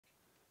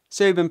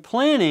So you've been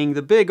planning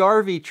the big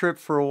RV trip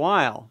for a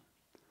while.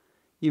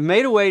 You've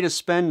made a way to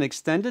spend an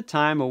extended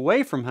time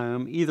away from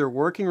home, either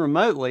working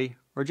remotely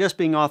or just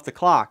being off the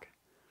clock.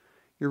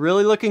 You're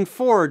really looking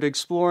forward to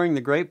exploring the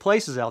great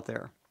places out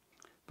there.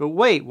 But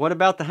wait, what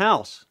about the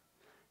house?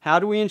 How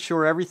do we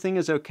ensure everything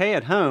is okay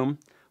at home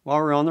while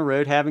we're on the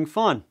road having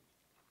fun?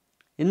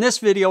 In this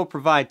video, I'll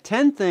provide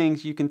 10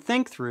 things you can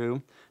think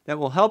through that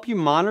will help you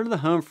monitor the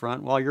home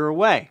front while you're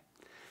away.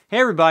 Hey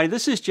everybody,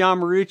 this is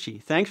John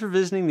Marucci. Thanks for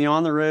visiting the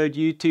On the Road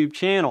YouTube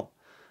channel.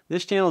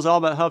 This channel is all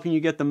about helping you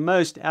get the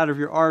most out of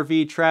your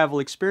RV travel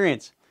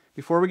experience.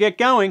 Before we get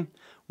going,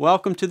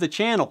 welcome to the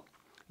channel.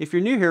 If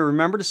you're new here,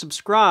 remember to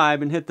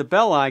subscribe and hit the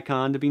bell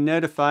icon to be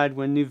notified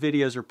when new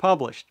videos are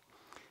published.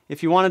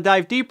 If you want to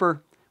dive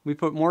deeper, we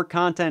put more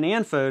content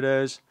and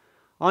photos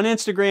on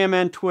Instagram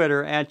and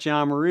Twitter at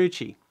John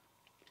Marucci.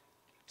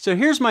 So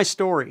here's my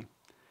story.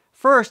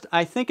 First,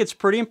 I think it's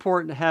pretty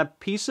important to have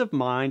peace of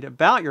mind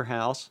about your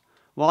house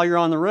while you're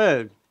on the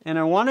road, and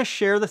I want to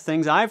share the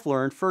things I've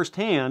learned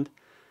firsthand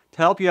to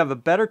help you have a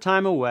better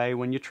time away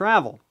when you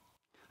travel.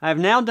 I have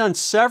now done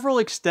several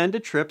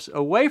extended trips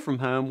away from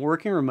home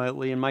working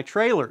remotely in my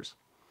trailers.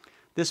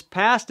 This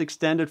past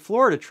extended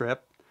Florida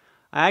trip,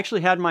 I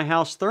actually had my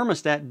house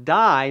thermostat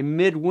die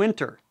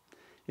midwinter.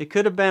 It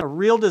could have been a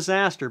real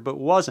disaster, but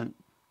wasn't.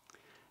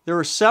 There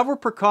were several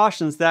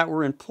precautions that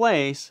were in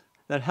place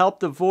that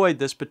helped avoid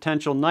this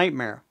potential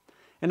nightmare.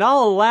 And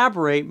I'll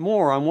elaborate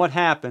more on what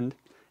happened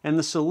and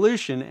the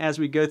solution as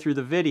we go through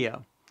the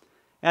video.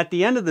 At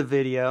the end of the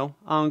video,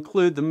 I'll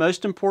include the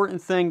most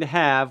important thing to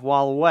have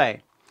while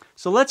away.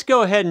 So let's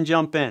go ahead and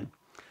jump in.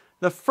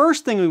 The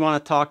first thing we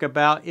want to talk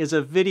about is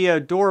a video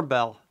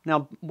doorbell.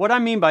 Now, what I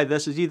mean by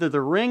this is either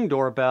the Ring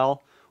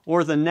doorbell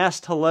or the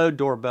Nest Hello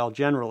doorbell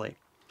generally.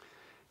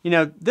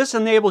 This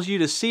enables you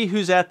to see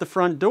who's at the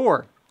front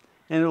door,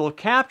 and it will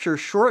capture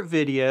short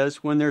videos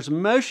when there's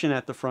motion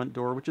at the front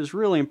door, which is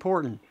really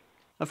important.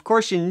 Of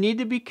course, you need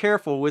to be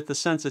careful with the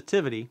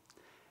sensitivity,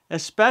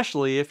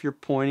 especially if you're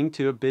pointing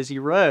to a busy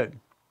road.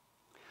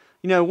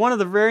 One of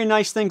the very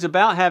nice things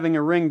about having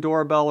a Ring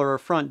doorbell or a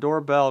front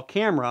doorbell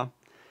camera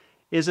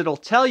is it'll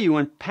tell you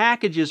when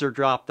packages are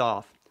dropped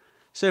off.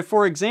 So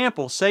for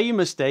example, say you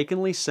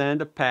mistakenly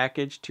send a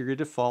package to your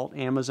default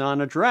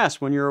Amazon address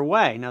when you're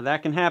away. Now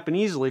that can happen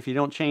easily if you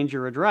don't change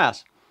your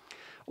address.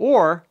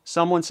 Or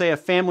someone, say a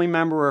family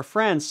member or a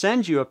friend,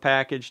 sends you a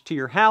package to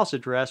your house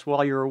address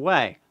while you're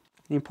away.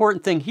 The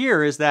important thing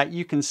here is that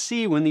you can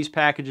see when these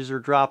packages are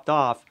dropped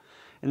off,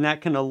 and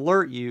that can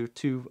alert you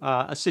to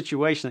a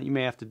situation that you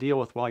may have to deal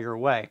with while you're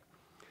away.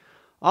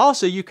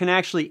 Also, you can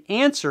actually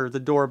answer the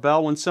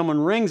doorbell when someone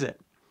rings it,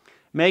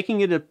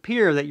 making it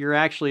appear that you're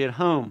actually at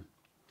home.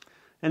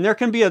 And there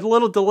can be a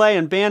little delay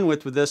in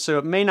bandwidth with this, so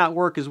it may not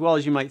work as well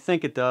as you might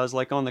think it does,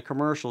 like on the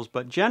commercials.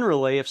 But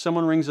generally, if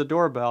someone rings the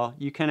doorbell,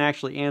 you can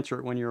actually answer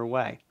it when you're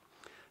away.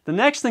 The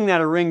next thing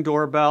that a Ring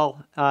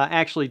doorbell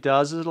actually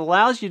does is it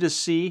allows you to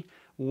see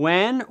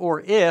when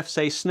or if,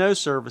 say, snow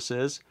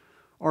services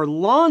or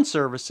lawn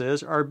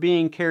services are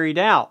being carried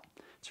out.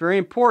 It's very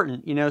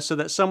important, so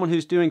that someone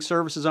who's doing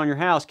services on your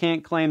house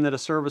can't claim that a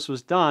service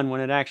was done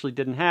when it actually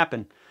didn't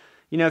happen.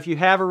 If you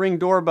have a Ring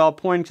doorbell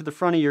pointing to the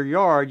front of your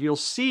yard, you'll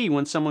see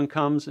when someone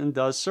comes and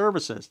does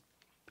services.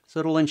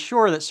 So it'll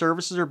ensure that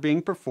services are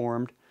being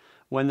performed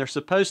when they're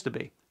supposed to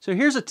be. So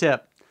here's a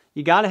tip.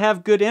 You got to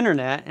have good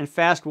internet and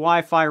fast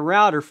Wi-Fi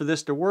router for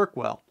this to work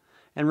well.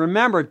 And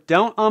remember,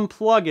 don't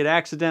unplug it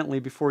accidentally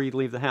before you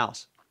leave the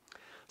house.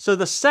 So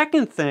the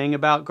second thing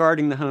about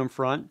guarding the home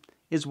front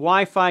is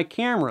Wi-Fi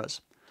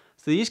cameras.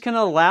 So these can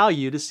allow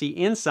you to see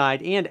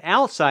inside and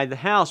outside the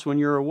house when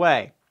you're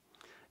away.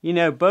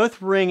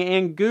 Both Ring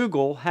and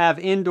Google have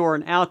indoor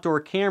and outdoor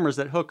cameras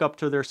that hook up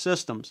to their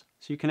systems.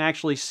 So you can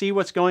actually see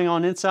what's going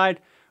on inside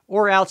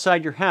or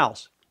outside your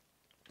house.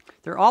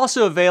 They're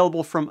also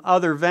available from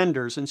other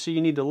vendors, and so you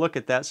need to look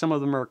at that. Some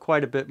of them are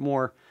quite a bit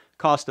more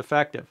cost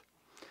effective.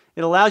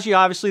 It allows you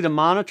obviously to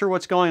monitor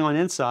what's going on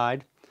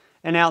inside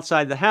and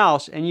outside the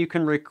house, and you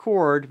can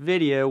record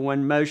video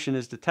when motion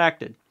is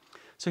detected.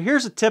 So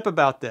here's a tip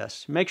about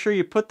this. Make sure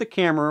you put the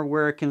camera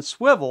where it can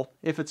swivel,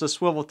 if it's a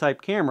swivel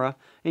type camera,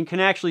 and can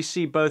actually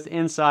see both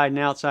inside and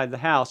outside the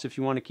house if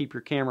you want to keep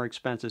your camera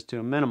expenses to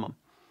a minimum.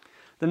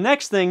 The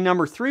next thing,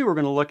 number 3, we're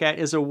going to look at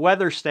is a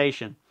weather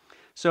station.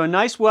 So a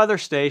nice weather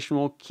station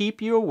will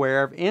keep you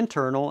aware of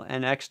internal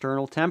and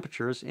external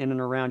temperatures in and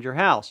around your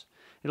house.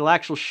 It'll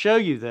actually show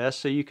you this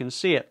so you can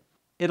see it.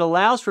 It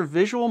allows for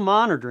visual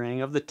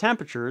monitoring of the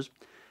temperatures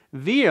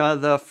via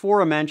the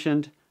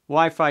aforementioned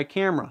Wi-Fi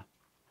camera.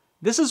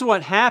 This is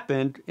what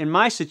happened in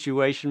my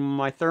situation when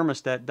my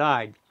thermostat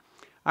died.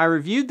 I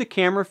reviewed the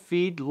camera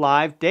feed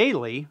live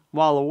daily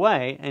while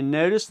away and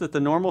noticed that the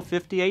normal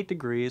 58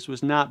 degrees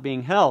was not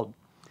being held.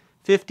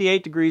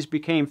 58 degrees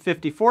became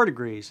 54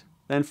 degrees,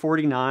 then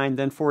 49,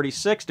 then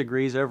 46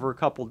 degrees over a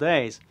couple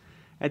days.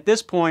 At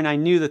this point, I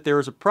knew that there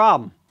was a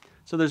problem.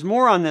 So there's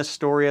more on this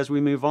story as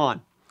we move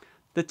on.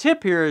 The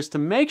tip here is to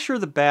make sure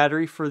the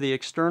battery for the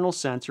external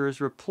sensor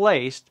is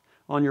replaced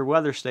on your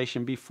weather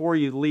station before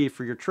you leave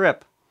for your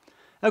trip.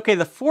 Okay,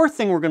 the fourth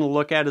thing we're going to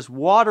look at is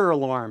water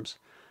alarms.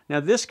 Now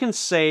this can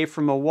save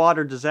from a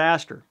water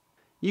disaster.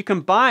 You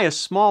can buy a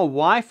small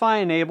Wi-Fi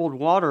enabled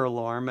water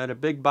alarm at a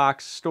big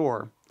box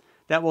store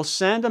that will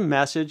send a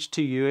message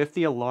to you if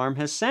the alarm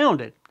has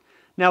sounded.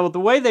 Now the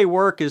way they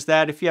work is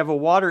that if you have a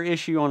water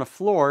issue on a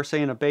floor, say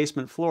in a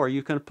basement floor,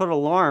 you can put an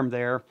alarm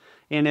there,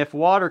 and if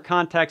water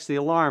contacts the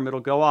alarm,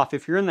 it'll go off.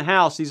 If you're in the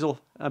house, these will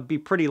be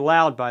pretty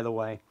loud, by the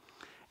way.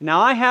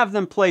 Now I have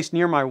them placed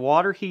near my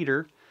water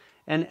heater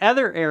and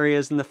other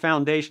areas in the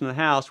foundation of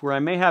the house where I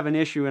may have an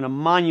issue in a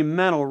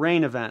monumental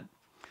rain event.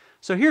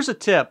 So here's a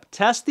tip: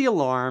 test the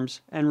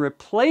alarms and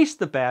replace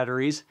the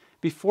batteries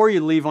before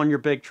you leave on your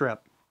big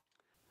trip.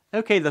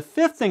 Okay, the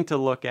fifth thing to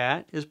look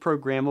at is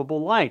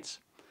programmable lights.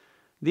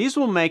 These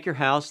will make your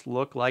house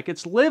look like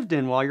it's lived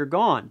in while you're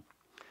gone.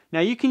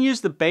 Now you can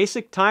use the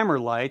basic timer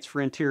lights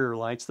for interior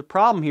lights. The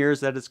problem here is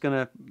that it's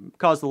going to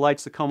cause the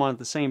lights to come on at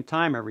the same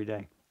time every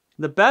day.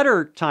 The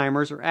better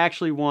timers are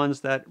actually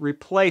ones that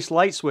replace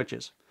light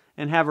switches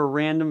and have a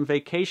random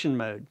vacation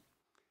mode.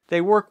 They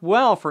work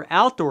well for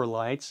outdoor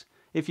lights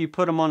if you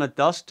put them on a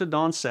dusk to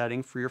dawn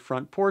setting for your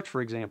front porch,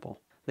 for example.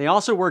 They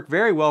also work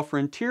very well for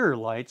interior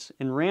lights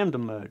in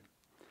random mode.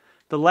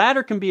 The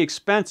latter can be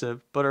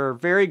expensive, but are a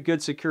very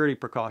good security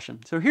precaution.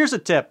 So here's a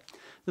tip: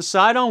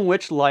 decide on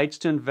which lights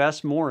to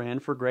invest more in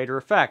for greater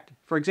effect.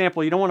 For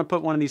example, you don't want to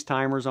put one of these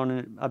timers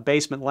on a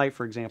basement light,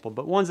 for example,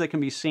 but ones that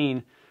can be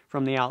seen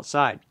from the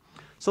outside.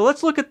 So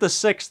let's look at the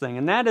sixth thing,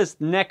 and that is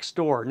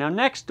Nextdoor. Now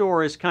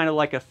Nextdoor is kind of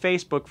like a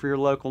Facebook for your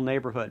local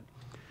neighborhood.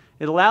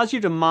 It allows you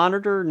to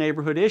monitor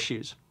neighborhood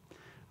issues.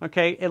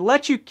 Okay, it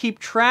lets you keep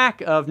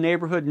track of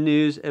neighborhood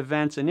news,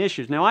 events, and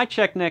issues. Now I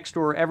check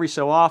Nextdoor every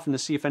so often to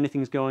see if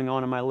anything's going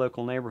on in my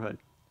local neighborhood.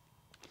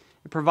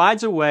 It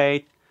provides a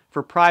way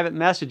for private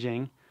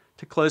messaging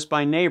to close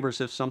by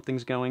neighbors if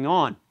something's going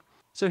on.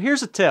 So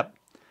here's a tip: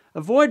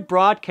 avoid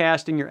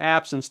broadcasting your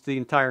absence to the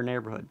entire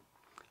neighborhood.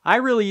 I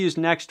really use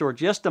Nextdoor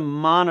just to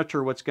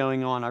monitor what's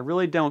going on. I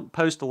really don't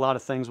post a lot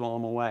of things while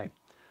I'm away.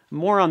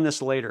 More on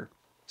this later.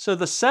 So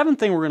the seventh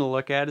thing we're going to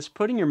look at is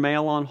putting your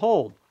mail on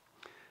hold.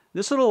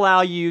 This will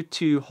allow you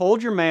to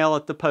hold your mail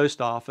at the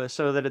post office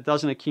so that it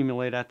doesn't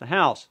accumulate at the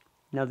house.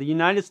 Now the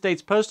United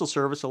States Postal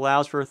Service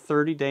allows for a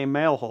 30-day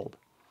mail hold.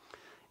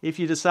 If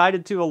you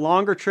decided to do a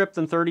longer trip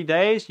than 30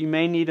 days, you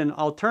may need an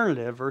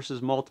alternative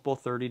versus multiple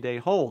 30-day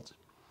holds.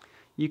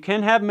 You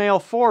can have mail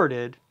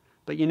forwarded,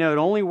 but you know it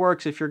only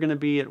works if you're going to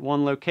be at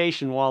one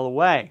location while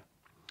away.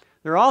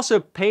 There are also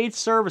paid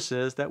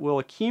services that will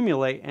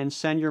accumulate and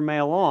send your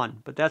mail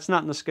on, but that's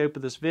not in the scope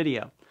of this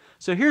video.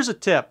 So here's a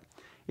tip: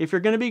 if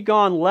you're going to be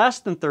gone less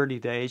than 30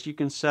 days, you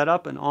can set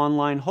up an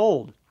online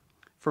hold.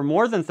 For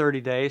more than 30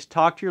 days,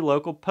 talk to your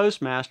local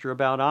postmaster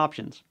about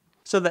options.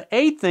 So the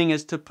eighth thing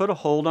is to put a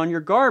hold on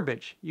your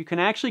garbage. You can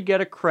actually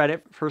get a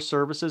credit for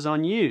services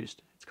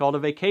unused. It's called a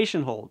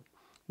vacation hold.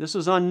 This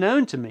was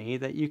unknown to me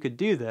that you could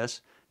do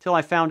this till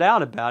I found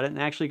out about it and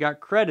actually got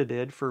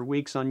credited for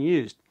weeks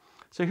unused.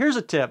 So here's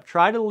a tip: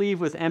 try to leave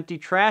with empty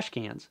trash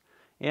cans.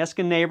 Ask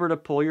a neighbor to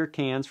pull your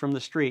cans from the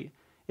street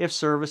if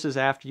service is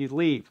after you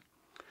leave.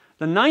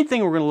 The ninth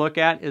thing we're going to look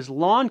at is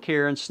lawn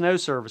care and snow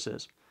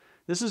services.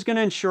 This is going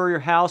to ensure your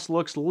house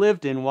looks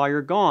lived in while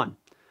you're gone.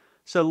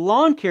 So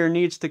lawn care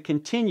needs to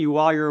continue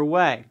while you're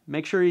away.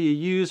 Make sure you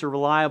use a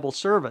reliable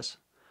service.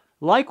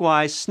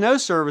 Likewise, snow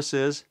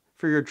services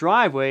for your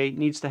driveway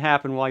needs to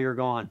happen while you're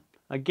gone.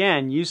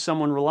 Again, use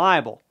someone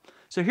reliable.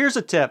 So here's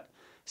a tip: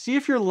 see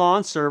if your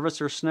lawn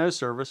service or snow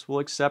service will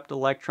accept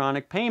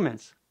electronic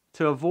payments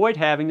to avoid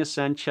having to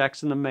send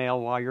checks in the mail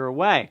while you're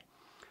away.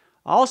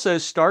 Also,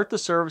 start the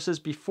services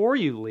before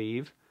you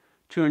leave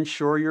to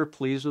ensure you're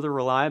pleased with the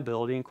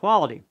reliability and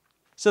quality.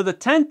 So the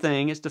 10th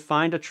thing is to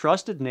find a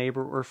trusted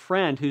neighbor or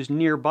friend who's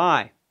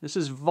nearby. This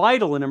is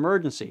vital in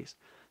emergencies.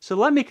 So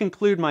let me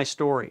conclude my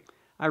story.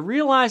 I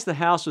realized the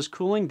house was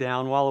cooling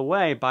down while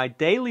away by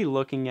daily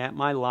looking at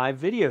my live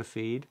video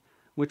feed,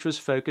 which was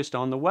focused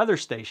on the weather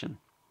station.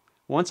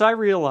 Once I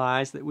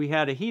realized that we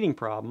had a heating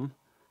problem,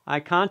 I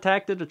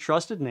contacted a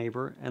trusted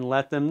neighbor and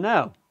let them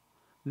know.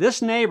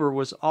 This neighbor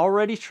was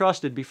already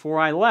trusted before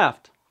I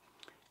left,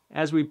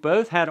 as we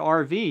both had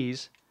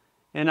RVs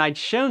and I'd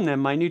shown them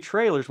my new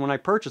trailers when I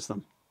purchased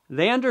them.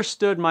 They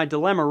understood my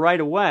dilemma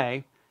right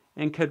away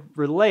and could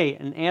relate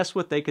and ask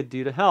what they could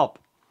do to help.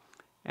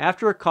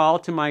 After a call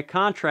to my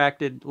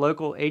contracted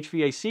local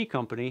HVAC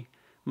company,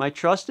 my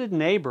trusted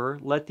neighbor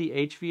let the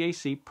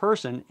HVAC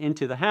person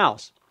into the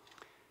house.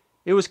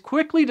 It was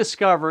quickly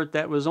discovered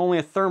that it was only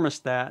a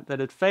thermostat that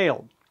had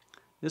failed.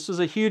 This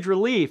was a huge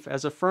relief,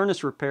 as a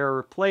furnace repair or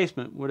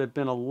replacement would have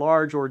been a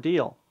large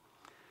ordeal.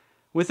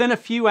 Within a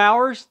few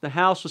hours, the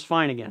house was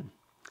fine again.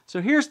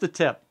 So here's the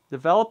tip: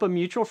 develop a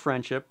mutual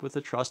friendship with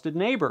a trusted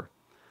neighbor.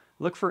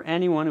 Look for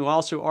anyone who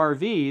also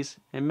RVs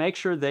and make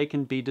sure they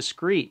can be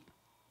discreet.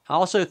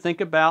 Also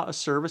think about a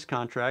service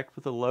contract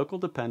with a local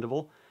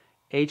dependable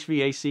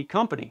HVAC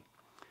company.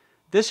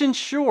 This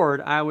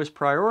ensured I was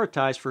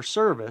prioritized for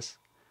service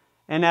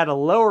and at a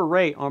lower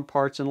rate on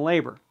parts and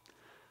labor.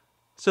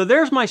 So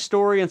there's my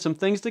story and some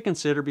things to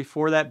consider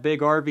before that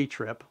big RV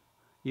trip.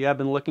 you have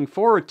been looking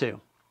forward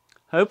to.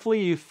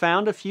 Hopefully you've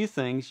found a few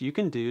things you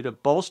can do to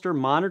bolster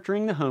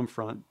monitoring the home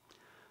front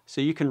so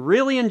you can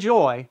really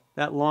enjoy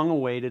that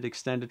long-awaited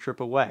extended trip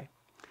away.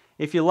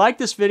 If you like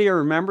this video,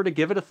 remember to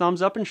give it a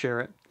thumbs up and share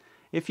it.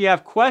 If you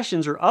have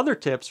questions or other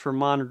tips for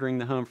monitoring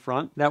the home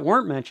front that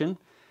weren't mentioned,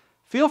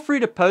 feel free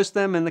to post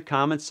them in the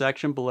comments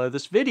section below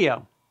this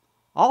video.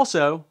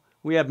 Also,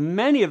 we have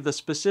many of the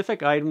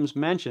specific items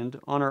mentioned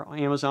on our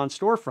Amazon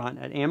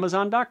storefront at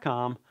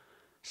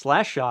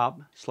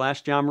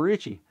amazon.com/shop/John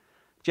Marucci.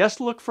 Just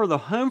look for the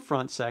home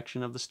front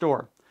section of the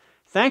store.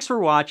 Thanks for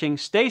watching.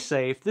 Stay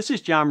safe. This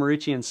is John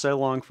Marucci, and so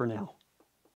long for now.